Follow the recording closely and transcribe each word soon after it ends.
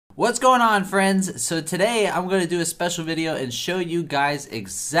What's going on, friends? So today I'm going to do a special video and show you guys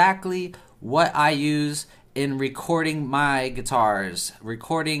exactly what I use in recording my guitars.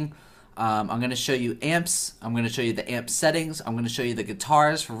 I'm going to show you amps, I'm going to show you the amp settings, I'm going to show you the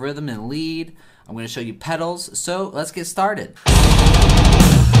guitars for rhythm and lead, I'm going to show you pedals. So let's get started.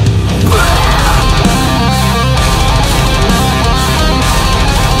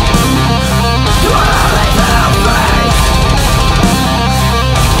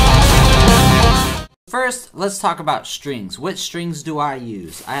 First, let's talk about strings. Which strings do I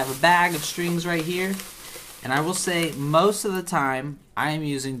use? I have a bag of strings right here, and I will say most of the time I am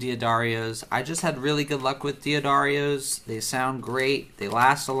using Diodarios. I just had really good luck with Diodarios. They sound great. They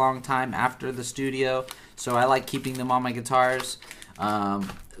last a long time after the studio, so I like keeping them on my guitars.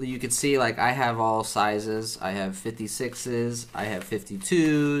 You can see, like, I have all sizes. I have 56s, I have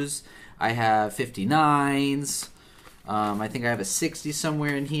 52s, I have 59s. I think I have a 60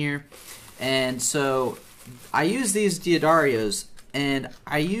 somewhere in here. And so I use these Diodarios, and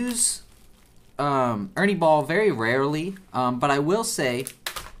I use Ernie Ball very rarely, but I will say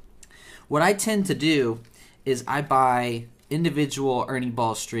what I tend to do is I buy individual Ernie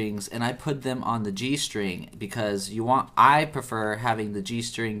Ball strings and I put them on the G string because I prefer having the G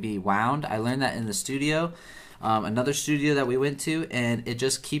string be wound. I learned that in the studio, another studio that we went to, and it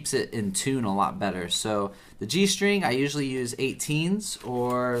just keeps it in tune a lot better. So the G string, I usually use 18s,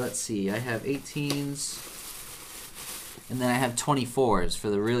 or let's see, I have 18s, and then I have 24s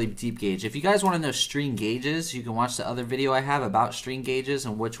for the really deep gauge. If you guys want to know string gauges, you can watch the other video I have about string gauges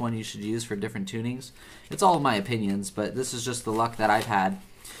and which one you should use for different tunings. It's all my opinions, but this is just the luck that I've had.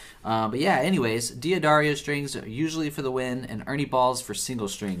 But yeah, anyways, Diodario strings are usually for the win, and Ernie Balls for single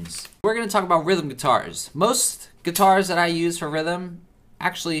strings. We're going to talk about rhythm guitars. Most guitars that I use for rhythm,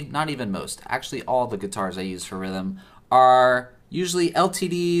 actually not even most, actually all the guitars I use for rhythm are usually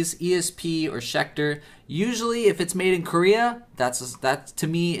LTDs, ESP, or Schecter. Usually if it's made in Korea, that to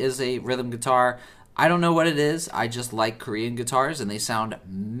me is a rhythm guitar. I don't know what it is, I just like Korean guitars and they sound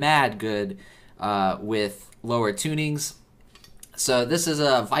mad good with lower tunings. So this is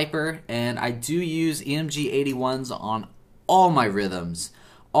a Viper, and I do use EMG 81s on all my rhythms.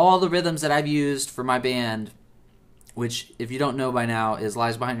 All the rhythms that I've used for my band, which if you don't know by now is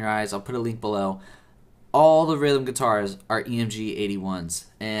Lies Behind Your Eyes, I'll put a link below. All the rhythm guitars are EMG 81s,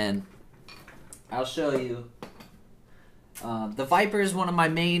 and I'll show you. The Viper is one of my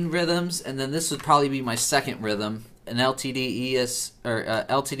main rhythms, and then this would probably be my second rhythm, an LTD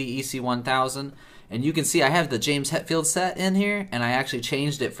EC 1000. And you can see I have the James Hetfield set in here, and I actually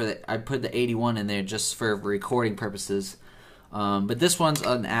changed it I put the 81 in there just for recording purposes. But this one's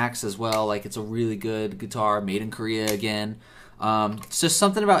an Axe as well. Like, it's a really good guitar, made in Korea again. It's just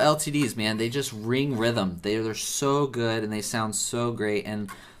something about LTDs, man. They just ring rhythm. They're so good, and they sound so great. And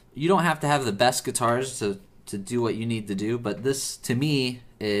you don't have to have the best guitars to do what you need to do, but this, to me,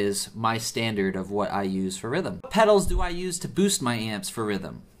 is my standard of what I use for rhythm. What pedals do I use to boost my amps for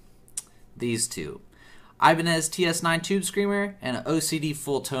rhythm? These two. Ibanez TS9 Tube Screamer and an OCD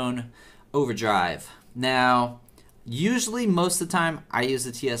Full Tone Overdrive. Now, usually most of the time I use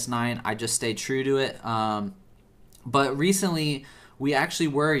the TS9. I just stay true to it. But recently we actually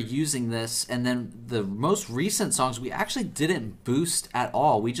were using this, and then the most recent songs we actually didn't boost at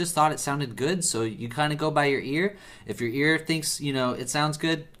all. We just thought it sounded good, so you kind of go by your ear. If your ear thinks, you know, it sounds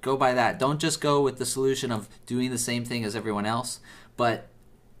good, go by that. Don't just go with the solution of doing the same thing as everyone else. But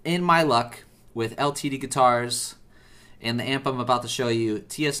in my luck with LTD guitars and the amp I'm about to show you,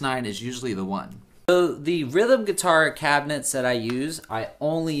 TS9 is usually the one. So the rhythm guitar cabinets that I use, I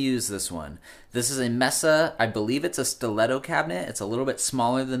only use this one. This is a Mesa, I believe it's a stiletto cabinet. It's a little bit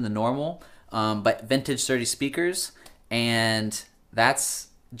smaller than the normal, but vintage 30 speakers, and that's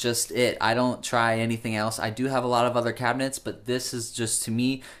just it. I don't try anything else. I do have a lot of other cabinets, but this is just, to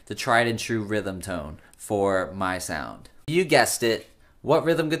me, the tried and true rhythm tone for my sound. You guessed it. What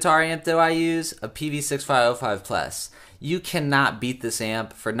rhythm guitar amp do I use? A PV6505 Plus. You cannot beat this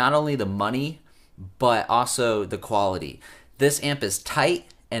amp for not only the money, but also the quality. This amp is tight,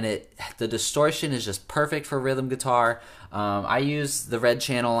 and the distortion is just perfect for rhythm guitar. I use the red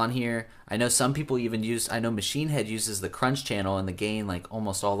channel on here. I know some people even use, I know Machine Head uses the crunch channel and the gain like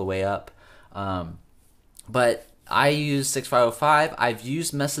almost all the way up. But I use 6505. I've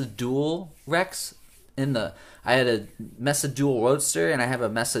used Mesa Dual Rex I had a Mesa Dual Roadster, and I have a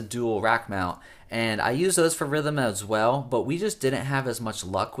Mesa Dual rack mount, and I use those for rhythm as well, but we just didn't have as much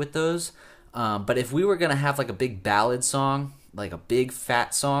luck with those. But if we were gonna have like a big ballad song, like a big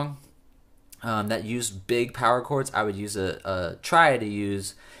fat song that used big power chords, I would use try to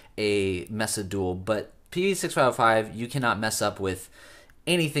use a Mesa Dual. But PV6505, you cannot mess up with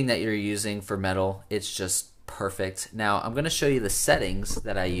anything that you're using for metal, it's just perfect. Now I'm going to show you the settings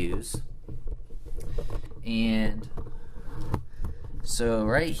that I use. And so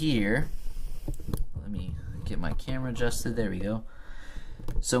right here, let me get my camera adjusted. There we go.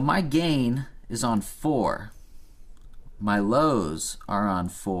 So my gain is on 4. My lows are on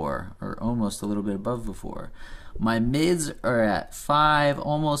 4, or almost a little bit above the 4. My mids are at 5,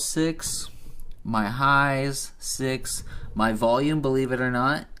 almost 6. My highs, 6. My volume, believe it or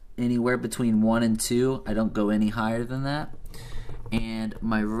not, anywhere between 1 and 2. I don't go any higher than that. And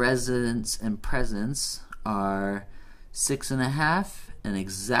my resonance and presence are 6.5 and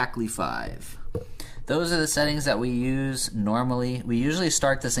exactly 5. Those are the settings that we use normally. We usually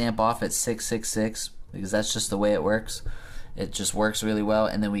start this amp off at 666 because that's just the way it works. It just works really well,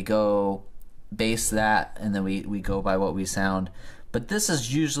 and then we go base that, and then we go by what we sound. But this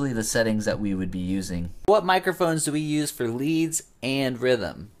is usually the settings that we would be using. What microphones do we use for leads and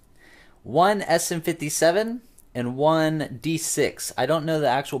rhythm? One SM57 and one D6. I don't know the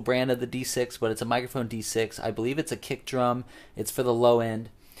actual brand of the D6, but it's a microphone D6. I believe it's a kick drum. It's for the low end.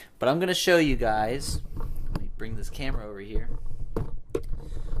 But I'm going to show you guys. Let me bring this camera over here.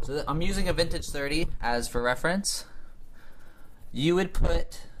 So I'm using a Vintage 30 as for reference. You would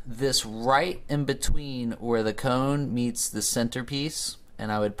put this right in between where the cone meets the centerpiece,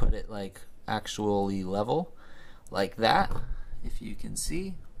 and I would put it like actually level, like that. If you can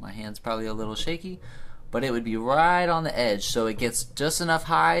see, my hand's probably a little shaky, but it would be right on the edge, so it gets just enough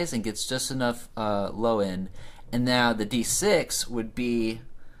highs and gets just enough low end. And now the D6 would be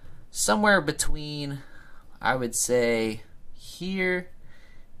somewhere between, I would say, here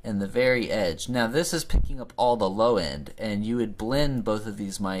and the very edge. Now this is picking up all the low end, and you would blend both of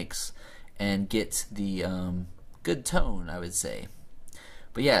these mics and get the good tone, I would say.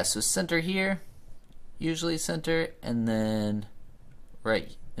 But yeah, so center here, usually center, and then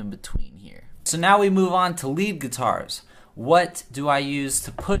right in between here. So now we move on to lead guitars. What do I use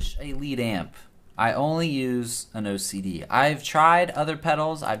to push a lead amp? I only use an OCD. I've tried other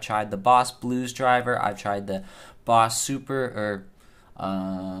pedals. I've tried the Boss Blues Driver. I've tried the Boss Super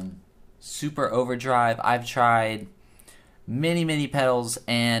Super Overdrive. I've tried many pedals,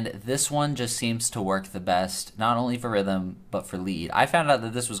 and this one just seems to work the best, not only for rhythm but for lead. I found out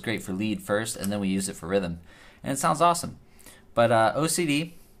that this was great for lead first, and then we use it for rhythm, and it sounds awesome. But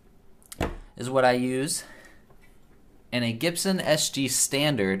OCD is what I use, and a Gibson SG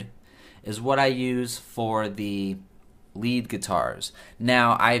Standard is what I use for the lead guitars.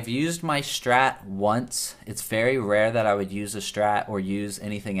 Now, I've used my Strat once. It's very rare that I would use a Strat or use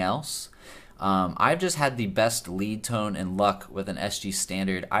anything else. I've just had the best lead tone and luck with an SG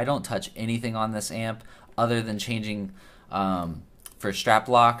Standard. I don't touch anything on this amp other than changing for strap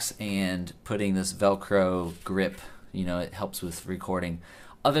locks and putting this Velcro grip. You know, it helps with recording.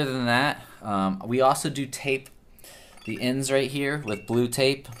 Other than that, we also do tape the ends right here with blue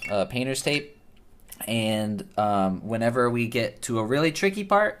tape, painter's tape. And whenever we get to a really tricky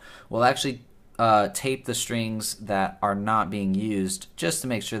part, we'll actually tape the strings that are not being used just to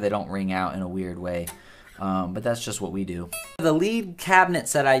make sure they don't ring out in a weird way. But that's just what we do. The lead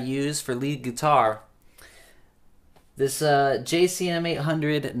cabinets that I use for lead guitar, this JCM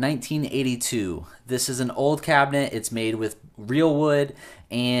 800 1982. This is an old cabinet. It's made with real wood,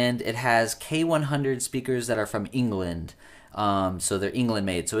 and it has K100 speakers that are from England. So they're England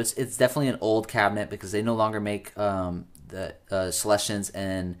made. So it's definitely an old cabinet because they no longer make the Celestians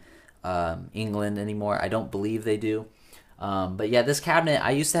in England anymore. I don't believe they do. But yeah, this cabinet,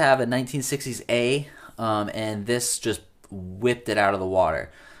 I used to have a 1960s A, and this just whipped it out of the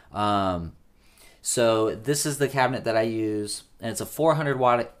water. So this is the cabinet that I use, and it's a 400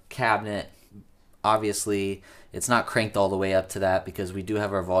 watt cabinet. Obviously, it's not cranked all the way up to that because we do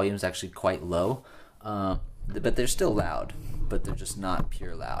have our volumes actually quite low. But they're still loud, but they're just not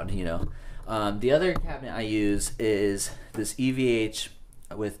pure loud, you know. The other cabinet I use is this EVH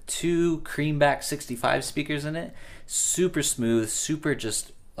with 2 Creamback 65 speakers in it. Super smooth, super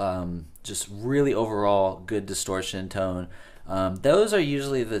just really overall good distortion tone. Those are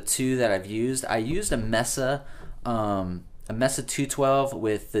usually the 2 that I've used. I used a Mesa 212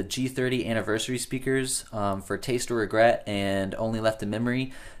 with the G30 anniversary speakers for Taste or Regret and Only Left in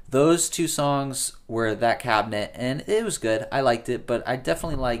Memory. Those 2 songs were that cabinet, and it was good. I liked it, but I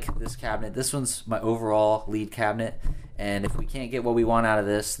definitely like this cabinet. This one's my overall lead cabinet, and if we can't get what we want out of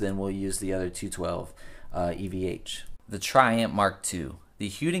this, then we'll use the other 212 EVH. The Triamp Mark II. The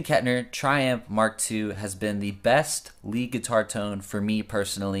Hewden Kettner Triamp Mark II has been the best lead guitar tone for me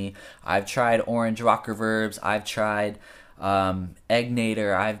personally. I've tried Orange Rock Reverbs, I've tried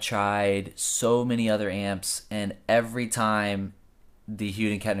Egnator, I've tried so many other amps, and every time the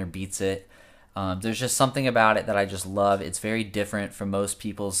Hughes and Kettner beats it. There's just something about it that I just love. It's very different from most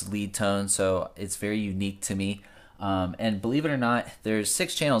people's lead tones, so it's very unique to me. And believe it or not, there's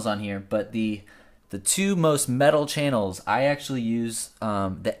 6 channels on here, but the 2 most metal channels, I actually use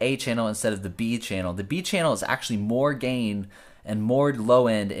the A channel instead of the B channel. The B channel is actually more gain and more low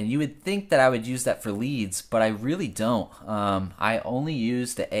end, and you would think that I would use that for leads, but I really don't. I only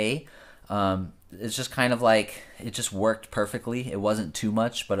use the A. It's just kind of like, it just worked perfectly. It wasn't too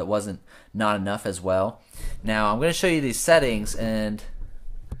much, but it wasn't not enough as well. Now I'm going to show you these settings, and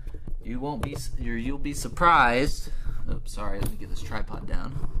you'll be surprised. Oops, sorry, let me get this tripod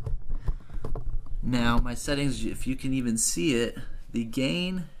down. Now my settings, if you can even see it, the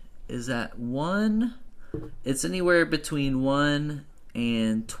gain is at 1. It's anywhere between 1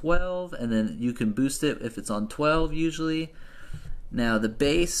 and 12, and then you can boost it if it's on 12 usually. Now the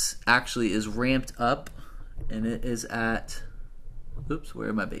bass actually is ramped up, and it is at, oops, where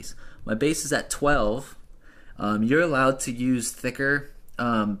are my bass? My bass is at 12. You're allowed to use thicker,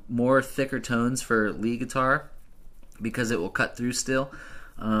 more thicker tones for lead guitar because it will cut through still.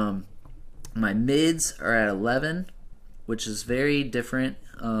 My mids are at 11, which is very different.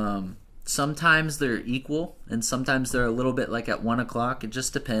 Sometimes they're equal, and sometimes they're a little bit like at 1 o'clock. It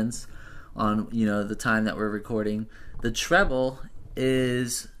just depends on, you know, the time that we're recording. The treble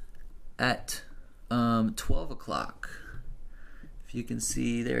is at 12 o'clock. If you can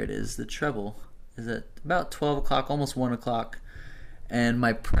see, there it is. The treble is at about 12 o'clock, almost 1 o'clock. And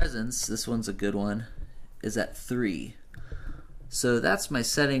my presence, this one's a good one, is at 3. So that's my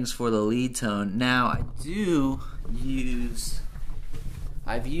settings for the lead tone. Now I've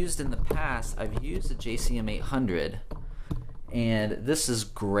used in the past, I've used a JCM 800, and this is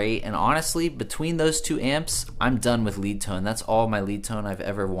great. And honestly, between those 2 amps, I'm done with lead tone. That's all my lead tone I've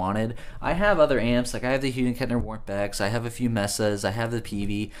ever wanted. I have other amps, like I have the Hughes and Kettner Warpbacks, I have a few Messas, I have the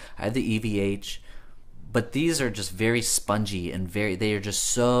PV, I have the EVH, but these are just very spongy and they are just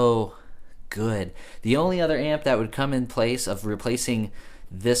so good. The only other amp that would come in place of replacing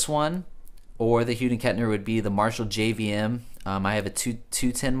this one or the Hughes and Kettner would be the Marshall JVM. I have a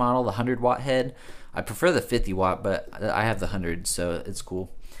 210 model, the 100 watt head. I prefer the 50 watt, but I have the 100, so it's cool.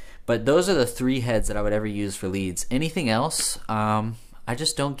 But those are the 3 heads that I would ever use for leads. Anything else, I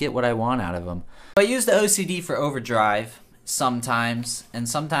just don't get what I want out of them. I use the OCD for overdrive sometimes, and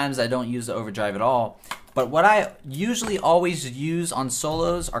sometimes I don't use the overdrive at all. But what I usually always use on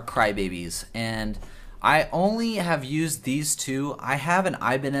solos are crybabies, and I only have used these 2. I have an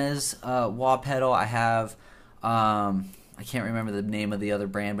Ibanez wah pedal. I have, I can't remember the name of the other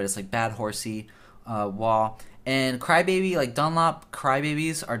brand, but it's like Bad Horsey wah. And crybaby, like Dunlop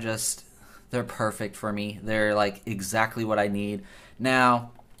crybabies are just, they're perfect for me. They're like exactly what I need.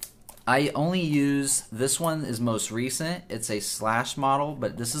 Now, I only use, this one is most recent. It's a Slash model,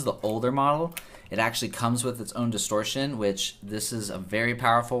 but this is the older model. It actually comes with its own distortion, which this is a very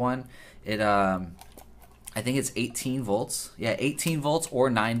powerful one. It, I think it's 18 volts. Yeah, 18 volts or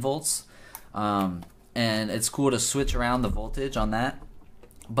 9 volts. And it's cool to switch around the voltage on that.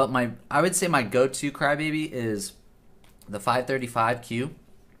 But I would say my go-to crybaby is the 535Q.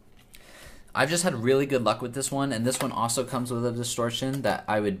 I've just had really good luck with this one, and this one also comes with a distortion that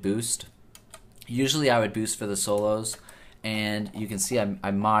I would boost. Usually I would boost for the solos, and you can see I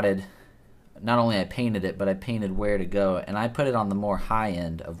modded, not only I painted it, but I painted where to go, and I put it on the more high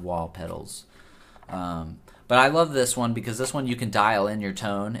end of wall pedals. But I love this one because this one you can dial in your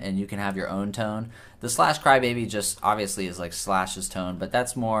tone and you can have your own tone. The Slash Crybaby just obviously is like Slash's tone, but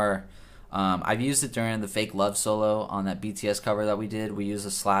that's more, I've used it during the Fake Love solo on that BTS cover that we did. We used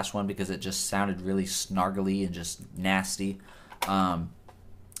the Slash one because it just sounded really snargly and just nasty.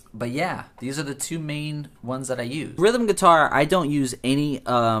 But yeah, these are the 2 main ones that I use. Rhythm guitar, I don't use any,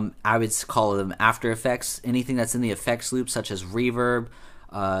 I would call them After Effects, anything that's in the effects loop such as reverb,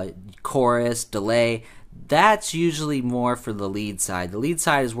 chorus, delay. That's usually more for the lead side. The lead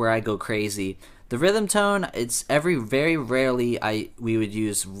side is where I go crazy. The rhythm tone, it's very rarely we would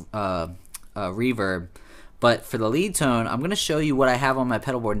use reverb. But for the lead tone, I'm going to show you what I have on my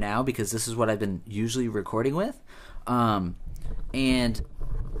pedal board now because this is what I've been usually recording with. And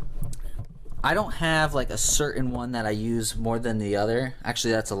I don't have like a certain one that I use more than the other.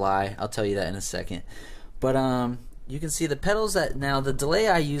 Actually, that's a lie. I'll tell you that in a second. But you can see the pedals that, now the delay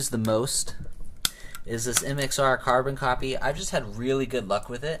I use the most is this MXR carbon copy. I've just had really good luck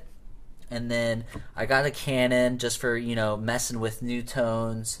with it. And then I got a Canon just for, you know, messing with new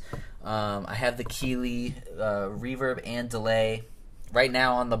tones. I have the Keeley reverb and delay. Right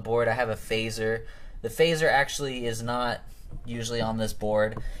now on the board I have a phaser. The phaser actually is not usually on this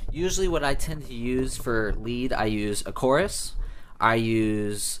board. Usually what I tend to use for lead, I use a chorus. I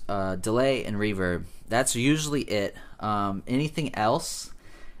use delay and reverb. That's usually it. Anything else,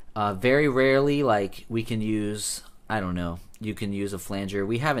 very rarely, like we can use, I don't know, you can use a flanger.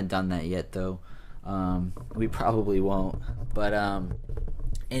 We haven't done that yet though. We probably won't. But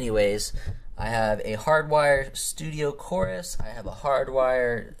anyways, I have a hardwire studio chorus. I have a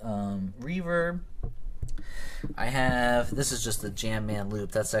hardwire reverb. I have, this is just a Jam Man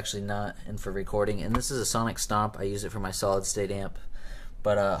loop. That's actually not in for recording. And this is a Sonic Stomp. I use it for my solid state amp.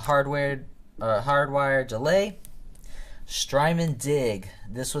 But hardwire delay. Strymon Dig.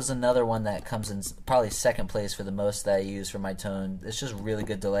 This was another one that comes in probably second place for the most that I use for my tone. It's just really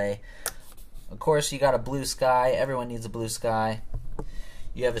good delay. Of course, you got a Blue Sky. Everyone needs a Blue Sky.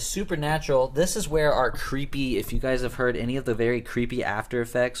 You have a Supernatural. This is where our creepy, if you guys have heard any of the very creepy After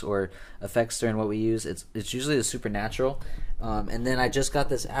Effects or effects during what we use, it's usually the Supernatural. And then I just got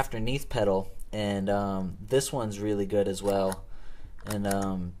this Afterneath pedal, and this one's really good as well.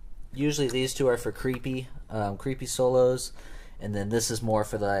 And usually these two are for creepy solos, and then this is more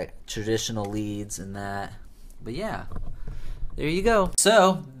for the like, traditional leads and that. But yeah. There you go.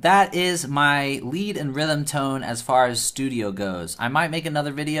 So that is my lead and rhythm tone as far as studio goes. I might make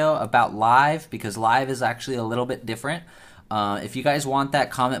another video about live because live is actually a little bit different. If you guys want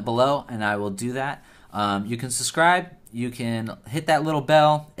that, comment below and I will do that. You can subscribe. You can hit that little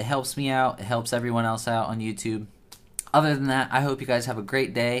bell. It helps me out. It helps everyone else out on YouTube. Other than that, I hope you guys have a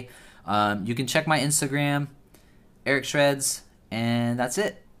great day. You can check my Instagram, Eric Shreds, and that's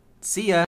it. See ya.